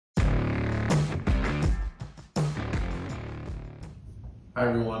Hi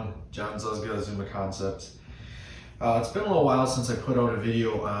everyone, John Zuzga, ZUMA Concepts. It's been a little while since I put out a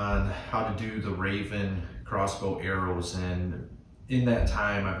video on how to do the Ravin crossbow arrows, and in that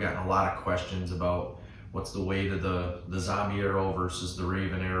time I've gotten a lot of questions about what's the weight of the zombie arrow versus the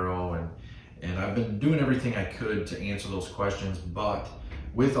Ravin arrow, and I've been doing everything I could to answer those questions, but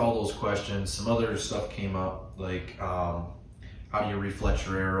with all those questions some other stuff came up, like how do you re-fletch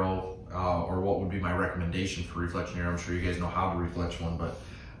your arrow, or what would be my recommendation for re-fletching your arrow. I'm sure you guys know how to re-fletch one,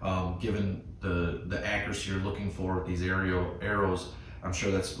 but given the accuracy you're looking for with these arrows, I'm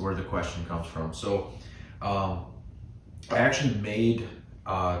sure that's where the question comes from. So I actually made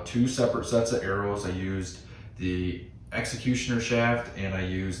two separate sets of arrows. I used the executioner shaft and I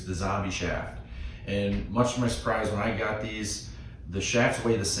used the zombie shaft. And much to my surprise, when I got these, the shafts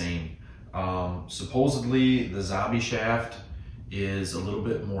weigh the same. Supposedly the zombie shaft is a little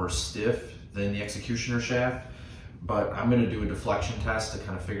bit more stiff than the executioner shaft, but I'm going to do a deflection test to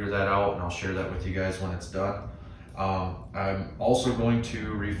kind of figure that out, and I'll share that with you guys when it's done. I'm also going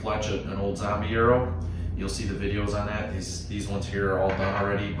to re-fletch an old zombie arrow. You'll see the videos on that. These ones here are all done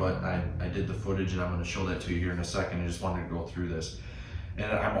already, but I did the footage and I'm going to show that to you here in a second. I just wanted to go through this.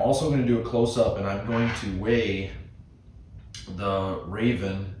 And I'm also going to do a close-up, and I'm going to weigh the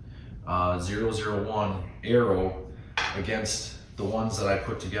Ravin 001 arrow against the ones that I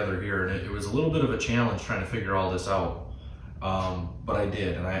put together here, and it was a little bit of a challenge trying to figure all this out, but I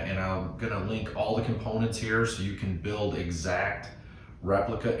did, and I'm gonna link all the components here so you can build exact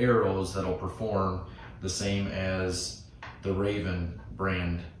replica arrows that'll perform the same as the Ravin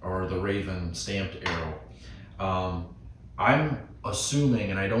brand or the Ravin stamped arrow. I'm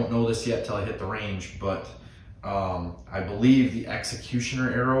assuming, and I don't know this yet till I hit the range, but I believe the executioner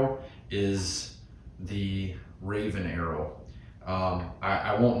arrow is the Ravin arrow.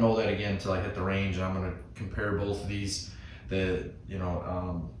 I won't know that again until I hit the range, and I'm going to compare both of these.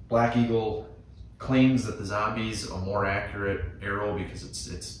 Black Eagle claims that the zombie's a more accurate arrow because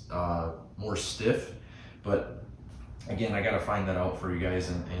it's more stiff, but again, I got to find that out for you guys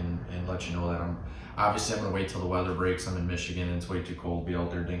and let you know that I'm going to wait till the weather breaks. I'm in Michigan and it's way too cold to be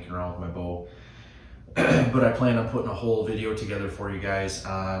out there dinking around with my bow. But I plan on putting a whole video together for you guys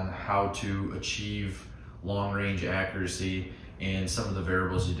on how to achieve long range accuracy and some of the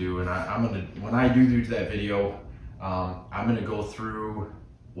variables you do. And when I do that video, I'm gonna go through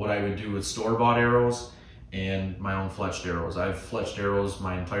what I would do with store-bought arrows and my own fletched arrows. I've fletched arrows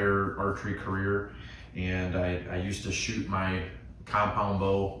my entire archery career, and I used to shoot my compound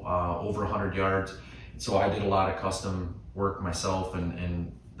bow over 100 yards. So I did a lot of custom work myself,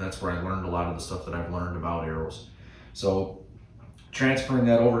 and that's where I learned a lot of the stuff that I've learned about arrows. So transferring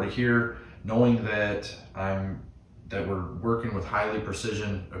that over to here, knowing that we're working with highly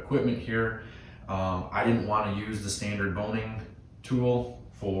precision equipment here, I didn't want to use the standard boning tool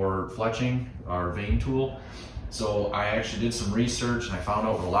for fletching, our Vane tool. So I actually did some research and I found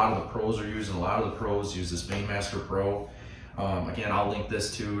out what a lot of the pros are using. A lot of the pros use this Vane Master Pro. Again, I'll link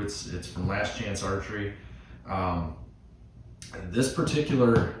this too. It's from Last Chance Archery. This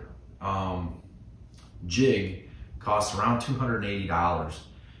particular jig costs around $280.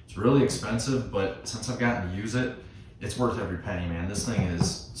 It's really expensive, but since I've gotten to use it, it's worth every penny, man. This thing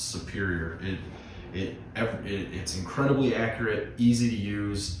is superior. It's incredibly accurate, easy to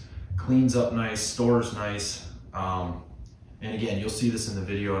use, cleans up nice, stores nice. And again, you'll see this in the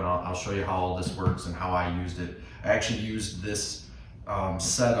video, and I'll show you how all this works and how I used it. I actually used this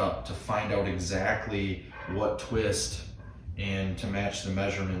setup to find out exactly what twist and to match the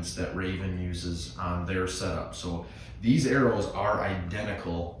measurements that Ravin uses on their setup. So these arrows are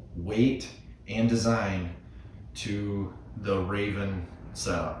identical weight and design to the Ravin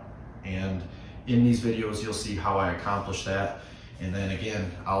setup, and in these videos you'll see how I accomplish that. And then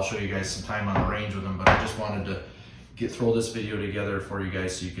again, I'll show you guys some time on the range with them, but I just wanted to throw this video together for you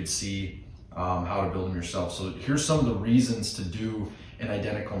guys so you could see how to build them yourself. So here's some of the reasons to do an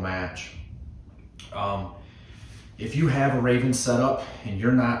identical match. If you have a Ravin setup and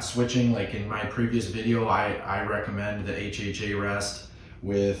you're not switching, like in my previous video, I recommend the HHA rest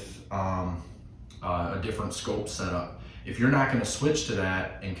with a different scope setup. If you're not going to switch to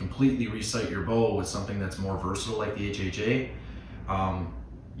that and completely resight your bow with something that's more versatile like the HHA,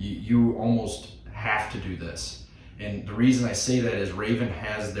 you almost have to do this. And the reason I say that is Ravin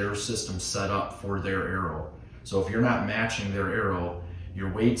has their system set up for their arrow. So if you're not matching their arrow, your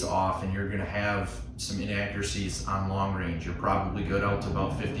weight's off and you're going to have some inaccuracies on long range. You're probably good out to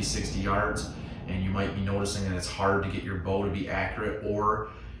about 50, 60 yards, and you might be noticing that it's hard to get your bow to be accurate, or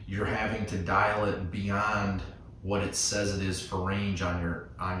you're having to dial it beyond what it says it is for range on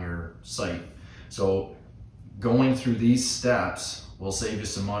your sight. So going through these steps will save you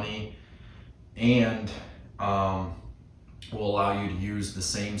some money and will allow you to use the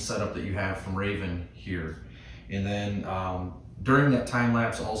same setup that you have from Ravin here. And then during that time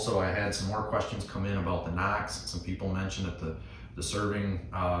lapse also, I had some more questions come in about the nocks. Some people mentioned that the serving,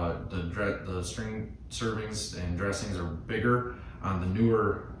 the string servings and dressings are bigger on the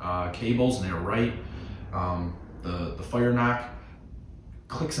newer cables, and they're right. The fire nock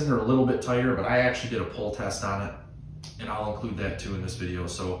clicks in there a little bit tighter, but I actually did a pull test on it, and I'll include that too in this video.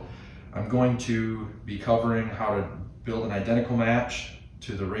 So I'm going to be covering how to build an identical match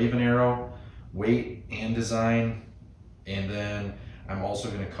to the Ravin Arrow, weight and design, and then I'm also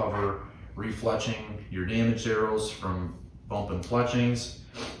going to cover re-fletching your damaged arrows from bumping fletchings,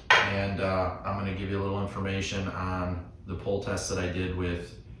 and I'm going to give you a little information on the pull test that I did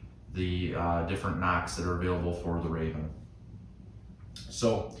with the different nocks that are available for the Ravin.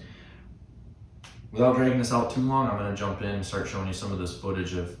 So without dragging this out too long, I'm going to jump in and start showing you some of this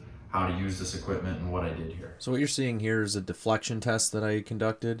footage of how to use this equipment and what I did here. So what you're seeing here is a deflection test that I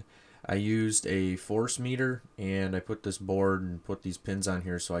conducted. I used a force meter, and I put this board and put these pins on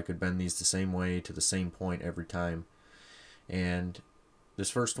here so I could bend these the same way to the same point every time. And this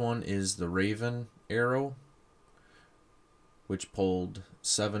first one is the Ravin Arrow, which pulled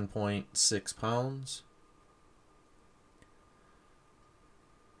 7.6 pounds.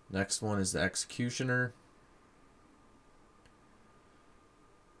 Next one is the Executioner.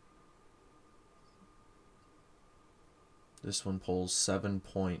 This one pulls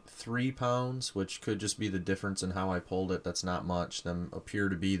 7.3 pounds, which could just be the difference in how I pulled it. That's not much. Them appear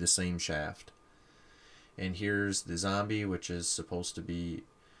to be the same shaft. And here's the Zombie, which is supposed to be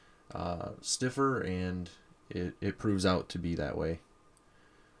stiffer, and it proves out to be that way.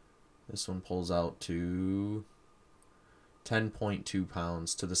 This one pulls out to 10.2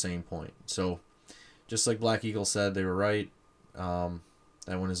 pounds to the same point. So just like Black Eagle said, they were right.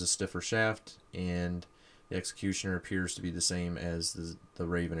 That one is a stiffer shaft, and the Executioner appears to be the same as the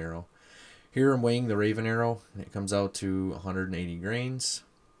Ravin Arrow. Here I'm weighing the Ravin Arrow, and it comes out to 180 grains.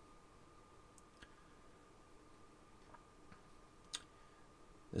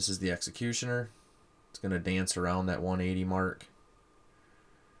 This is the Executioner. It's going to dance around that 180 mark.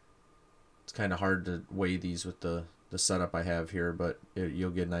 It's kind of hard to weigh these with the setup I have here, but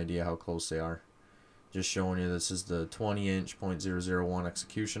you'll get an idea how close they are. Just showing you, this is the 20-inch .001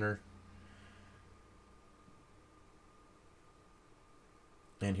 Executioner.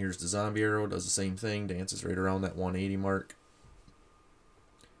 And here's the Zombie Arrow, does the same thing, dances right around that 180 mark.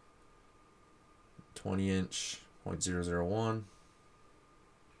 20-inch .001.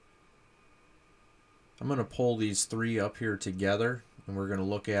 I'm going to pull these three up here together, and we're going to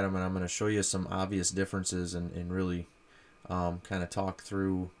look at them, and I'm going to show you some obvious differences and really kind of talk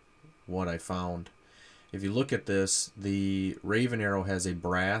through what I found. If you look at this, the Ravin Arrow has a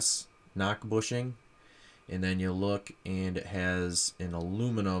brass Nock bushing, and then you look and it has an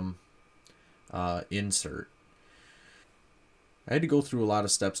aluminum insert. I had to go through a lot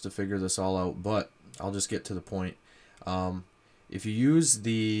of steps to figure this all out, but I'll just get to the point. If you use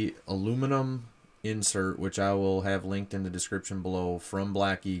the aluminum insert, which I will have linked in the description below, from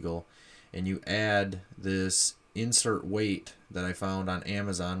Black Eagle, and you add this insert weight that I found on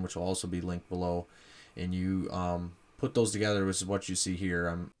Amazon, which will also be linked below, and you put those together, which is what you see here.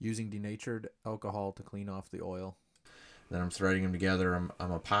 I'm using denatured alcohol to clean off the oil. Then I'm threading them together. I'm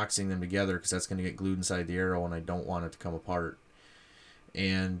epoxying them together because that's going to get glued inside the arrow, and I don't want it to come apart.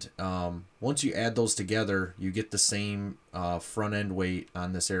 And once you add those together, you get the same front end weight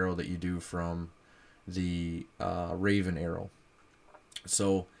on this arrow that you do from the Ravin Arrow.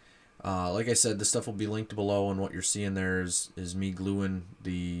 So like I said, this stuff will be linked below, and what you're seeing there is me gluing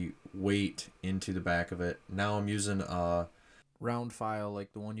the weight into the back of it. Now I'm using a round file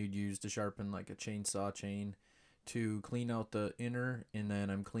like the one you'd use to sharpen like a chainsaw chain to clean out the inner, and then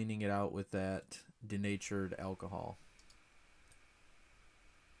I'm cleaning it out with that denatured alcohol.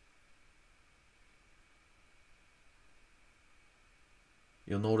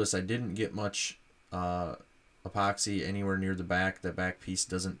 You'll notice I didn't get much epoxy anywhere near the back. The back piece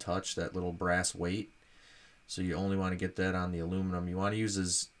doesn't touch that little brass weight, so you only want to get that on the aluminum. You want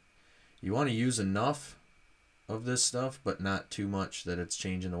to use enough of this stuff, but not too much that it's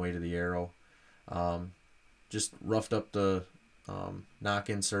changing the weight of the arrow. Just roughed up the Nock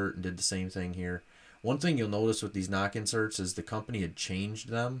insert and did the same thing here. One thing you'll notice with these Nock inserts is the company had changed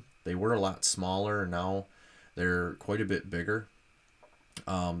them. They were a lot smaller, and now they're quite a bit bigger.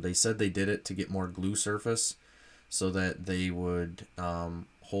 They said they did it to get more glue surface so that they would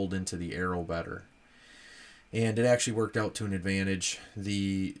hold into the arrow better. And it actually worked out to an advantage.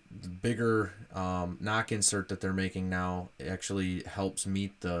 The bigger Nock insert that they're making now actually helps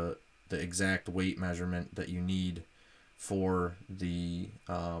meet the exact weight measurement that you need for the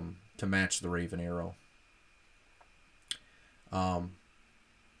to match the Ravin arrow.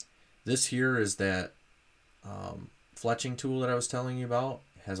 This here is that fletching tool that I was telling you about.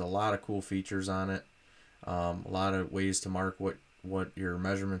 It has a lot of cool features on it. A lot of ways to mark what your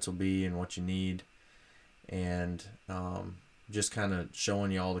measurements will be and what you need, and just kind of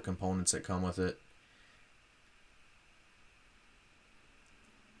showing you all the components that come with it.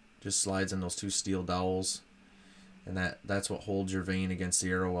 Just slides in those two steel dowels, and that's what holds your vane against the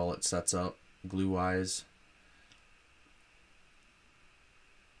arrow while it sets up glue wise.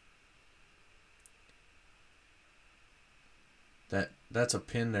 That's a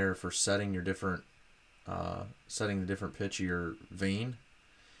pin there for setting your different setting the different pitch of your vane.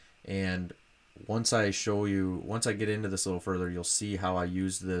 And once I get into this a little further, you'll see how I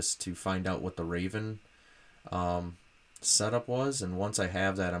used this to find out what the Ravin setup was. And once I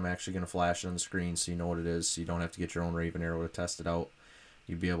have that, I'm actually going to flash it on the screen so you know what it is, so you don't have to get your own Ravin arrow to test it out.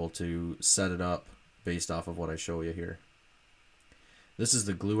 You'll be able to set it up based off of what I show you here. This is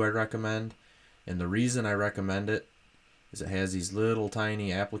the glue I recommend, and the reason I recommend it is it has these little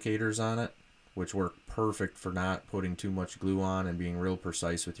tiny applicators on it, which work perfect for not putting too much glue on and being real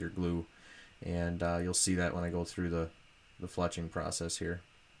precise with your glue. And you'll see that when I go through the fletching process here.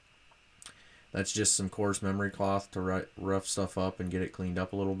 That's just some coarse memory cloth to rough stuff up and get it cleaned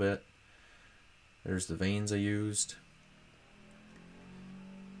up a little bit. There's the vanes I used.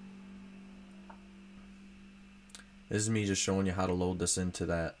 This is me just showing you how to load this into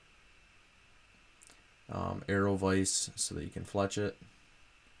that arrow vise so that you can fletch it.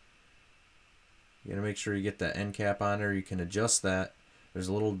 You gotta make sure you get that end cap on there. You can adjust that. There's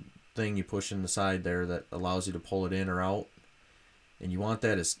a little thing you push in the side there that allows you to pull it in or out, and you want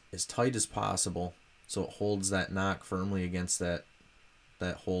that as tight as possible so it holds that nock firmly against that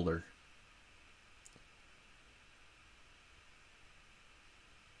holder.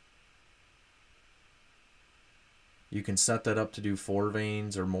 You can set that up to do 4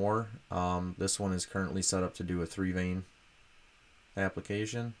 vanes or more. This one is currently set up to do a 3 vane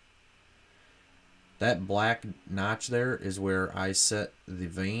application. That black notch there is where I set the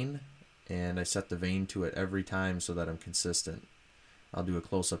vane, and I set the vane to it every time so that I'm consistent. I'll do a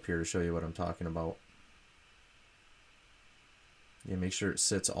close-up here to show you what I'm talking about. You make sure it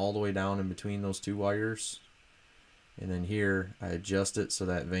sits all the way down in between those 2 wires. And then here, I adjust it so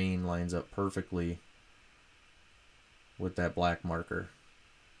that vane lines up perfectly with that black marker.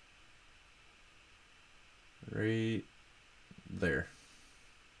 Right there.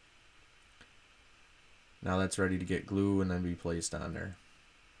 Now that's ready to get glue and then be placed on there.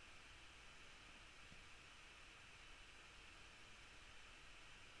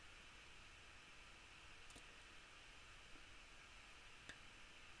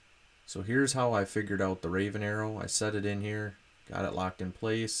 So here's how I figured out the Ravin arrow. I set it in here, got it locked in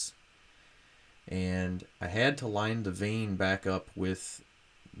place, and I had to line the vane back up with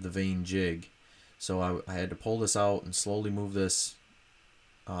the vane jig. So I had to pull this out and slowly move this,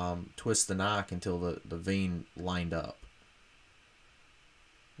 twist the nock until the vane lined up.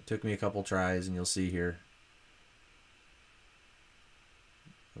 It took me a couple tries, and you'll see here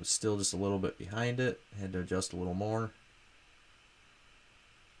I was still just a little bit behind it. I had to adjust a little more.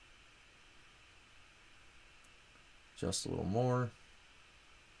 Just a little more.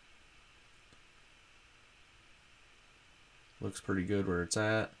 Looks pretty good where it's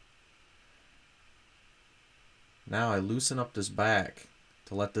at. Now I loosen up this back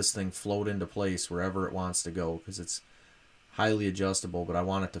to let this thing float into place wherever it wants to go, because it's highly adjustable, but I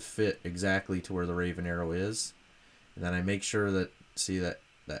want it to fit exactly to where the Ravin arrow is. And then I make sure that, see that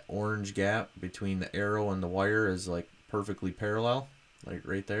orange gap between the arrow and the wire is like perfectly parallel, like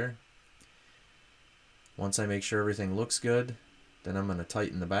right there. Once I make sure everything looks good, then I'm going to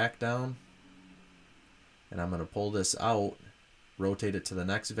tighten the back down, and I'm going to pull this out, rotate it to the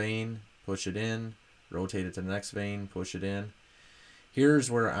next vane, push it in, rotate it to the next vane, push it in.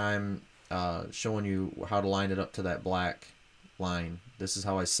 Here's where I'm showing you how to line it up to that black line. This is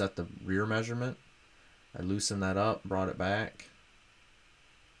how I set the rear measurement. I loosened that up, brought it back,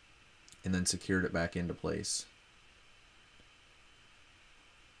 and then secured it back into place.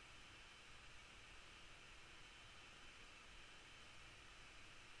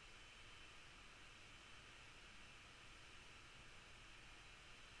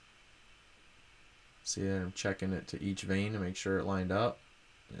 See, I'm checking it to each vane to make sure it lined up.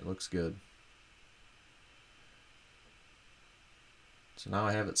 It looks good. So now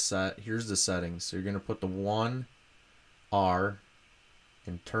I have it set. Here's the settings. So you're going to put the 1 R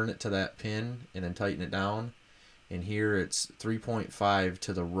and turn it to that pin and then tighten it down. And here it's 3.5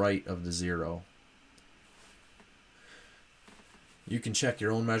 to the right of the 0. You can check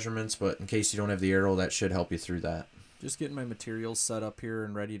your own measurements, but in case you don't have the arrow, that should help you through that. Just getting my materials set up here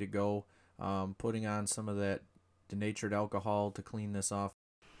and ready to go. Putting on some of that denatured alcohol to clean this off.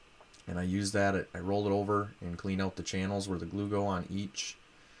 And I use that, I roll it over and clean out the channels where the glue go on each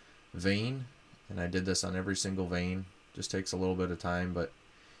vein. And I did this on every single vein. Just takes a little bit of time, but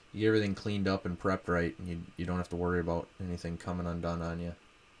you get everything cleaned up and prepped right, and you don't have to worry about anything coming undone on you.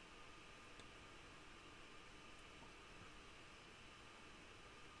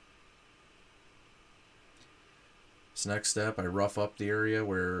 This next step, I rough up the area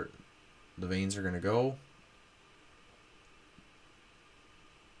where the veins are going to go.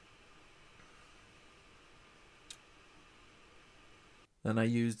 Then I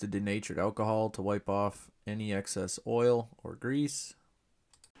use the denatured alcohol to wipe off any excess oil or grease.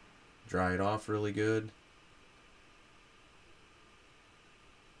 Dry it off really good.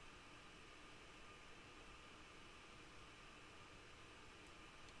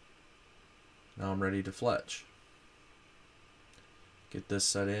 Now I'm ready to fletch. Get this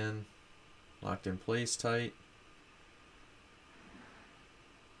set in, locked in place tight.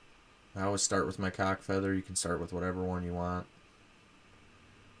 I always start with my cock feather. You can start with whatever one you want.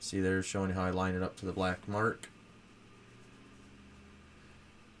 See there, showing you how I line it up to the black mark.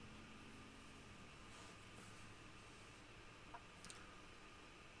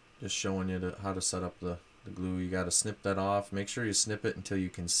 Just showing you how to set up the glue. You got to snip that off. Make sure you snip it until you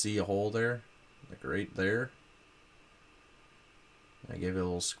can see a hole there, like right there. I gave it a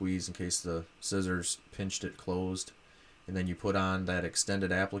little squeeze in case the scissors pinched it closed. And then you put on that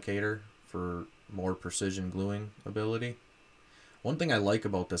extended applicator for more precision gluing ability. One thing I like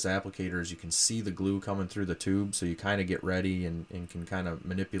about this applicator is you can see the glue coming through the tube, so you kind of get ready and can kind of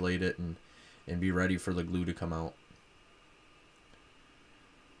manipulate it and be ready for the glue to come out.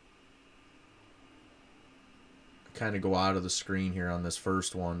 I kind of go out of the screen here on this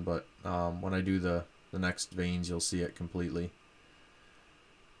first one, but when I do the next veins, you'll see it completely.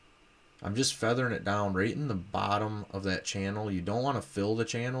 I'm just feathering it down right in the bottom of that channel. You don't want to fill the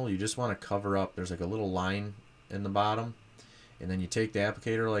channel, you just want to cover up. There's like a little line in the bottom. And then you take the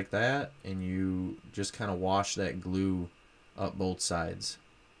applicator like that and you just kind of wash that glue up both sides.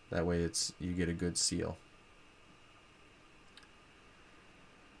 That way you get a good seal.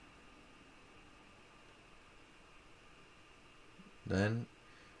 Then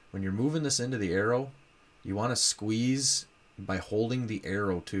when you're moving this into the arrow, you want to squeeze by holding the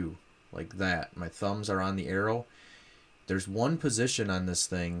arrow too, like that. My thumbs are on the arrow. There's one position on this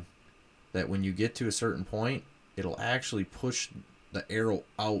thing that when you get to a certain point, it'll actually push the arrow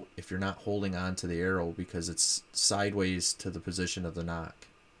out if you're not holding on to the arrow because it's sideways to the position of the nock.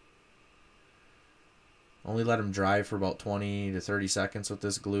 Only let them dry for about 20 to 30 seconds with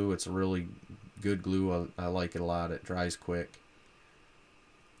this glue. It's a really good glue. I like it a lot. It dries quick.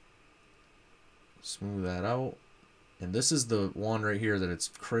 Smooth that out. And this is the one right here that it's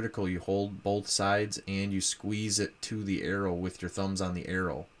critical you hold both sides and you squeeze it to the arrow with your thumbs on the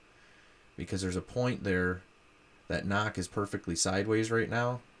arrow. Because there's a point there. That nock is perfectly sideways right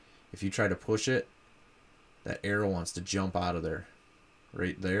now. If you try to push it, that arrow wants to jump out of there.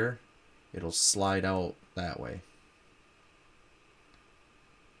 Right there, it'll slide out that way.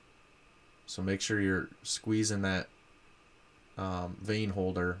 So make sure you're squeezing that vein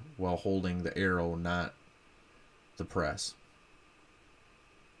holder while holding the arrow, not the press.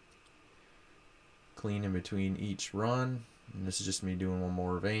 Clean in between each run. And this is just me doing one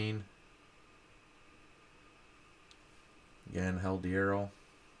more vein. Again, held the arrow.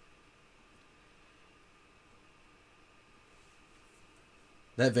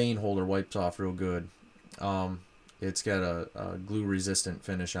 That vein holder wipes off real good. It's got a glue resistant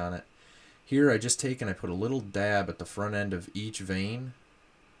finish on it. Here I just take and I put a little dab at the front end of each vein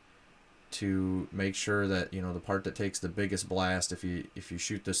to make sure that, you know, the part that takes the biggest blast if you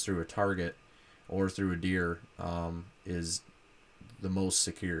shoot this through a target or through a deer is the most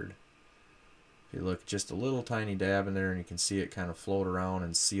secured. If you look, just a little tiny dab in there and you can see it kind of float around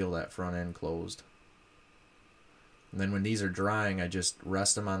and seal that front end closed. And then when these are drying, I just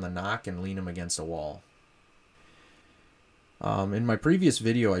rest them on the nock and lean them against a wall. In my previous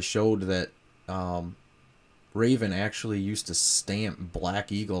video, I showed that Ravin actually used to stamp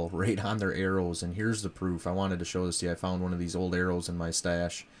Black Eagle right on their arrows, and here's the proof. I wanted to show this to you. I found one of these old arrows in my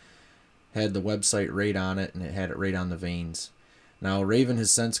stash. Had the website right on it, and it had it right on the veins. Now, Ravin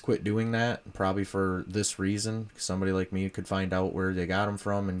has since quit doing that, probably for this reason. Somebody like me could find out where they got them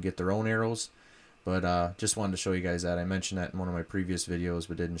from and get their own arrows. But just wanted to show you guys that. I mentioned that in one of my previous videos,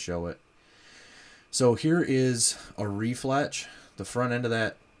 but didn't show it. So here is a Re-flech. The front end of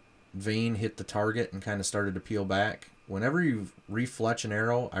that vein hit the target and kind of started to peel back. Whenever you re-fletch an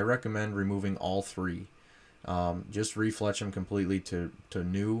arrow, I recommend removing all three. Just re-fletch them completely to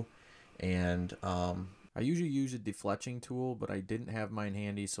new. And I usually use a defletching tool, but I didn't have mine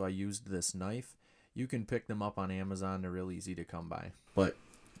handy, so I used this knife. You can pick them up on Amazon. They're real easy to come by. But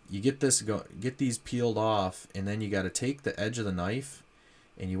you get these peeled off, and then you got to take the edge of the knife,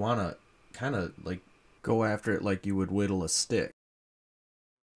 and you want to kind of like go after it like you would whittle a stick.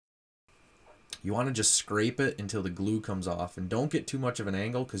 You want to just scrape it until the glue comes off, and don't get too much of an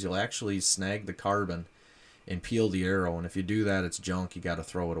angle because you'll actually snag the carbon and peel the arrow, and if you do that, it's junk. You got to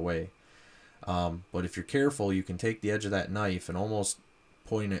throw it away. But if you're careful, you can take the edge of that knife and almost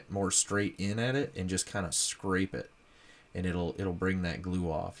point it more straight in at it and just kind of scrape it, and it'll bring that glue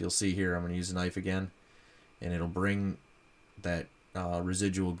off. You'll see here, I'm going to use a knife again, and it'll bring that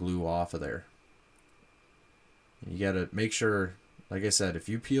residual glue off of there. You got to make sure, like I said, if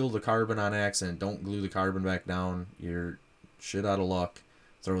you peel the carbon on accident, don't glue the carbon back down. You're shit out of luck.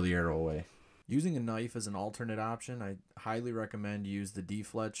 Throw the arrow away. Using a knife as an alternate option, I highly recommend you use the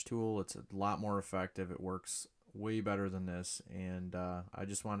defletch tool. It's a lot more effective. It works way better than this, and I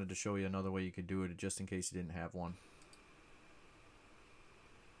just wanted to show you another way you could do it just in case you didn't have one.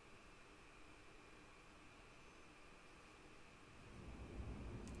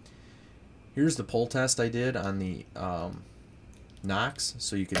 Here's the pull test I did on the nocks,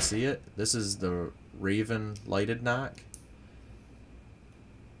 so you can see it. This is the Ravin lighted nock.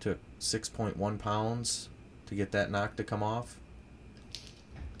 Took 6.1 pounds to get that nock to come off.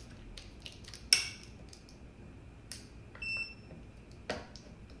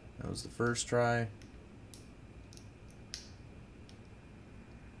 That was the first try.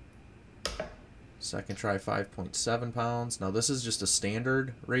 Second try, 5.7 pounds. Now this is just a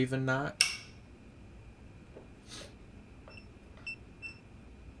standard Ravin knot.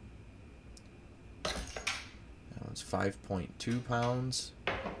 That one's 5.2 pounds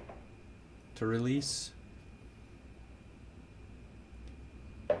to release.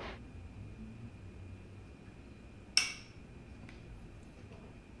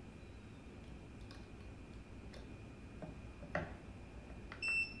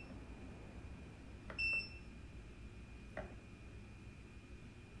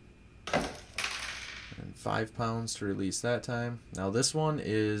 And 5 pounds to release that time. Now this one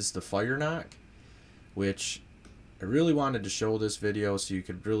is the fire nock, which I really wanted to show this video so you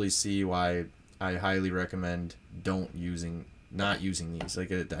could really see why I highly recommend not using these.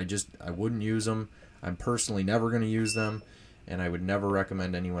 Like I wouldn't use them. I'm personally never going to use them, and I would never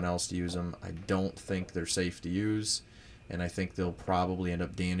recommend anyone else to use them. I don't think they're safe to use, and I think they'll probably end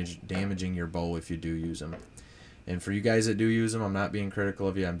up damaging your bow if you do use them. And for you guys that do use them, I'm not being critical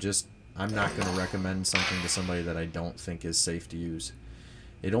of you. I'm not going to recommend something to somebody that I don't think is safe to use.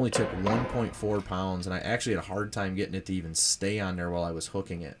 It only took 1.4 pounds, and I actually had a hard time getting it to even stay on there while I was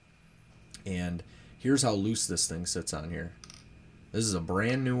hooking it. And here's how loose this thing sits on here. This is a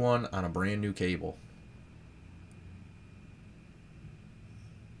brand new one on a brand new cable.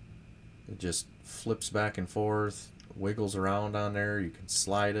 It just flips back and forth, wiggles around on there. You can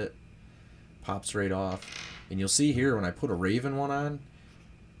slide it, pops right off. And you'll see here when I put a Ravin one on,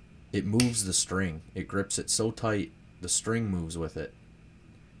 it moves the string. It grips it so tight, the string moves with it.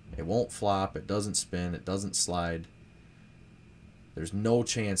 It won't flop, it doesn't spin, it doesn't slide. There's no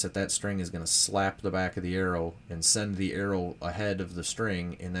chance that that string is going to slap the back of the arrow and send the arrow ahead of the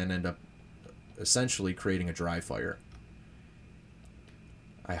string and then end up essentially creating a dry fire.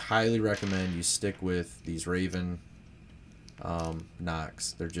 I highly recommend you stick with these Ravin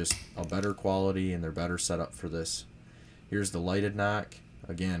nocks. They're just a better quality and they're better set up for this. Here's the lighted nock.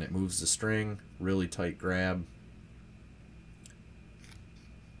 Again, it moves the string, really tight grab.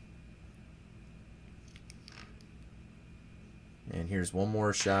 And here's one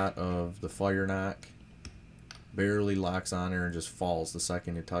more shot of the fire nock. Barely locks on there and just falls the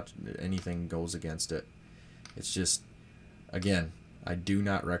second you touch anything goes against it. It's just, again, I do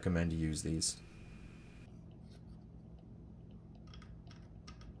not recommend you use these.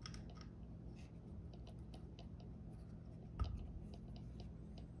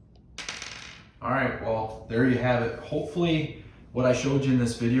 Alright, well, there you have it. Hopefully what I showed you in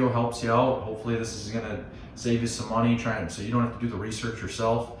this video helps you out. Hopefully this is going to save you some money so you don't have to do the research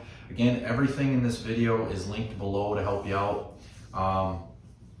yourself. Again, everything in this video is linked below to help you out.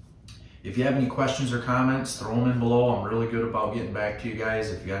 If you have any questions or comments, throw them in below. I'm really good about getting back to you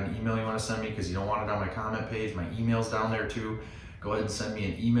guys. If you got an email you want to send me because you don't want it on my comment page, my email's down there too. Go ahead and send me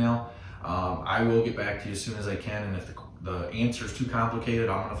an email. I will get back to you as soon as I can, and if the answer is too complicated,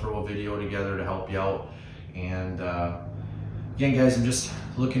 I'm going to throw a video together to help you out. And again, guys, I'm just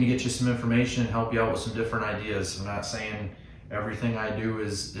looking to get you some information, help you out with some different ideas. I'm not saying everything I do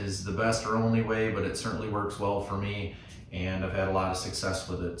is the best or only way, but it certainly works well for me, and I've had a lot of success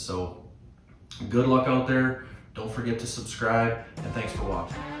with it. So good luck out there. Don't forget to subscribe, and thanks for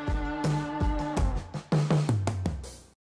watching.